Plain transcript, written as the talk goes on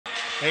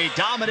A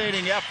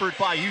dominating effort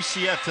by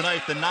UCF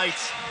tonight. The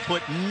Knights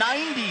put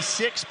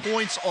 96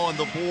 points on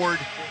the board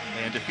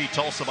and defeat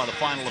Tulsa by the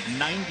final of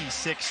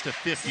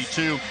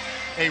 96-52.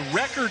 A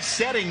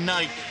record-setting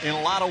night in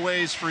a lot of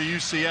ways for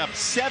UCF.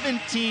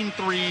 17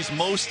 threes,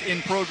 most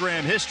in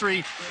program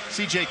history.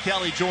 CJ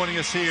Kelly joining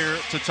us here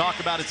to talk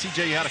about it.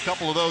 CJ, you had a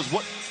couple of those.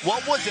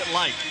 What was it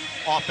like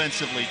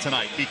offensively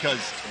tonight? Because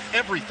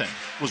everything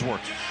was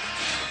working.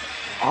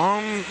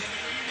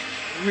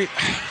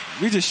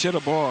 We just share the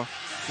ball.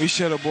 We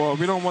share the ball.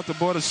 We don't want the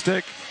ball to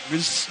stick.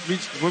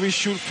 What we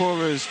shoot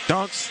for is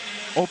dunks,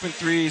 open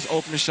threes,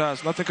 open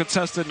shots. Nothing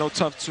contested, no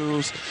tough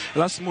twos.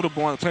 Let's move the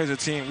ball and play as a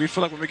team. We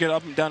feel like when we get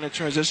up and down in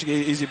transition,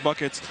 get easy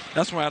buckets,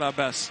 that's when we're at our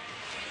best.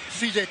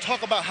 CJ,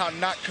 talk about how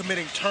not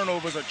committing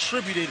turnovers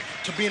attributed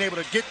to being able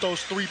to get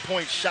those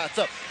three-point shots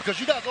up. Because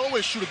you guys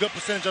always shoot a good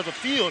percentage of the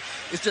field.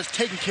 It's just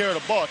taking care of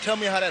the ball. Tell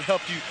me how that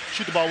helped you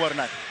shoot the ball well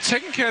tonight.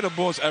 Taking care of the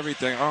ball is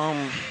everything.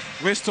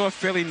 We're still a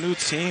fairly new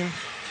team.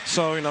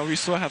 So, we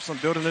still have some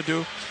building to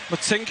do.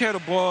 But taking care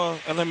of the ball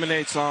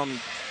eliminates the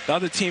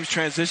other team's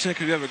transition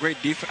because we have a great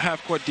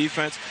half-court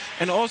defense.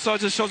 And also,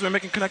 it just shows we're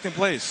making connecting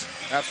plays.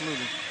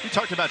 Absolutely. We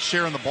talked about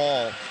sharing the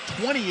ball.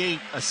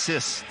 28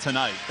 assists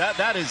tonight.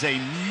 That is a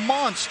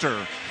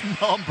monster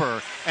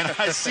number. And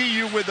I see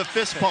you with the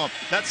fist pump.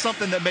 That's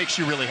something that makes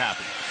you really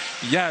happy.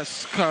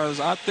 Yes, because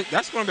I think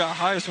that's going to be our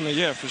highest from the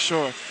year for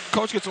sure.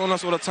 Coach gets on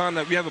us all the time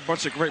that we have a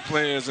bunch of great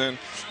players, and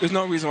there's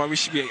no reason why we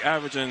should be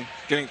averaging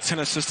getting 10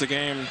 assists a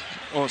game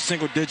or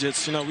single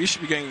digits. We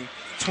should be getting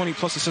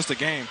 20-plus assists a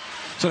game.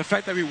 So the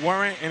fact that we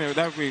weren't and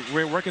that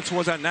we're working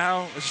towards that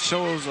now, it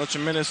shows a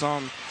tremendous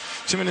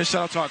shout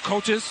out to our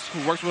coaches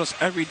who work with us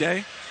every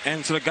day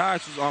and to the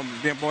guys who's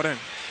being brought in.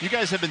 You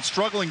guys have been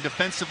struggling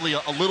defensively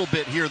a little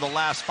bit here the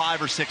last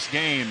 5 or 6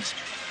 games.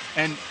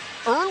 And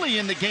early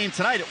in the game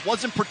tonight, it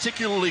wasn't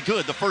particularly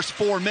good, the first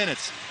 4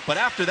 minutes. But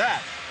after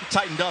that, we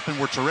tightened up and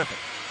we're terrific.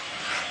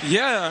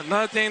 Yeah,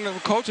 another thing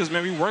that coaches,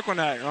 man, we work on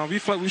that. We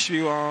feel like we should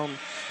be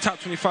top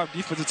 25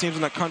 defensive teams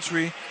in the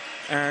country.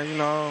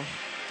 And,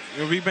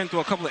 we've been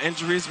through a couple of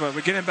injuries, but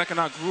we're getting back in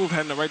our groove,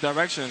 heading in the right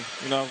direction.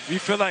 We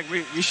feel like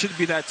we should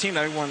be that team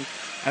that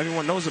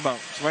everyone knows about.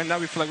 So right now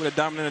we feel like we're the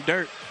diamond in the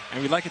dirt,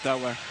 and we like it that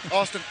way.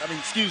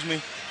 Excuse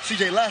me.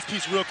 CJ, last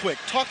piece real quick.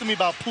 Talk to me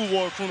about Pooh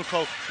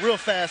Ward-Crunico real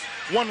fast.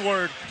 One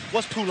word.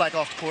 What's Pooh like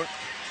off the court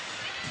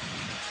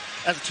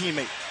as a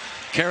teammate?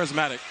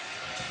 Charismatic.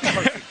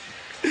 Perfect.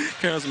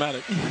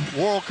 Charismatic.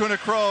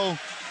 Ward-Crunico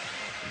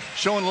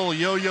showing a little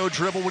yo-yo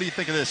dribble. What do you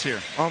think of this here?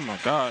 Oh, my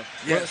God.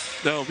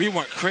 Yes. We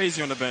went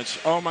crazy on the bench.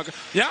 Oh, my God.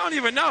 Yeah, I don't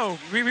even know.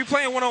 We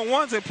playing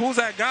one-on-ones, and Pooh's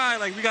that guy.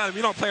 Like, we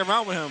don't play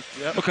around with him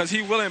because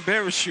he will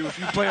embarrass you if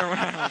you play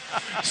around.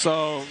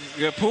 So,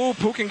 yeah, Pooh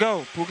can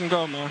go. Pooh can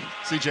go, man.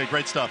 CJ,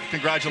 great stuff.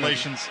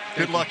 Congratulations.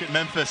 Good luck at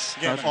Memphis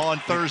on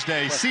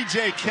Thursday.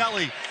 CJ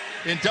Kelly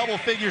in double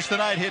figures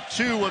tonight, hit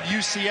 2 of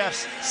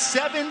UCF's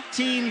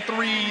 17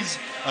 threes,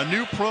 a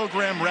new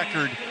program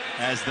record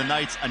as the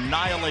Knights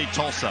annihilate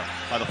Tulsa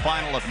by the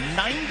final of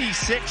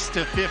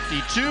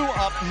 96-52.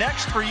 Up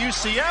next for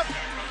UCF,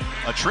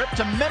 a trip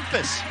to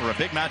Memphis for a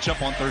big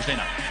matchup on Thursday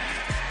night.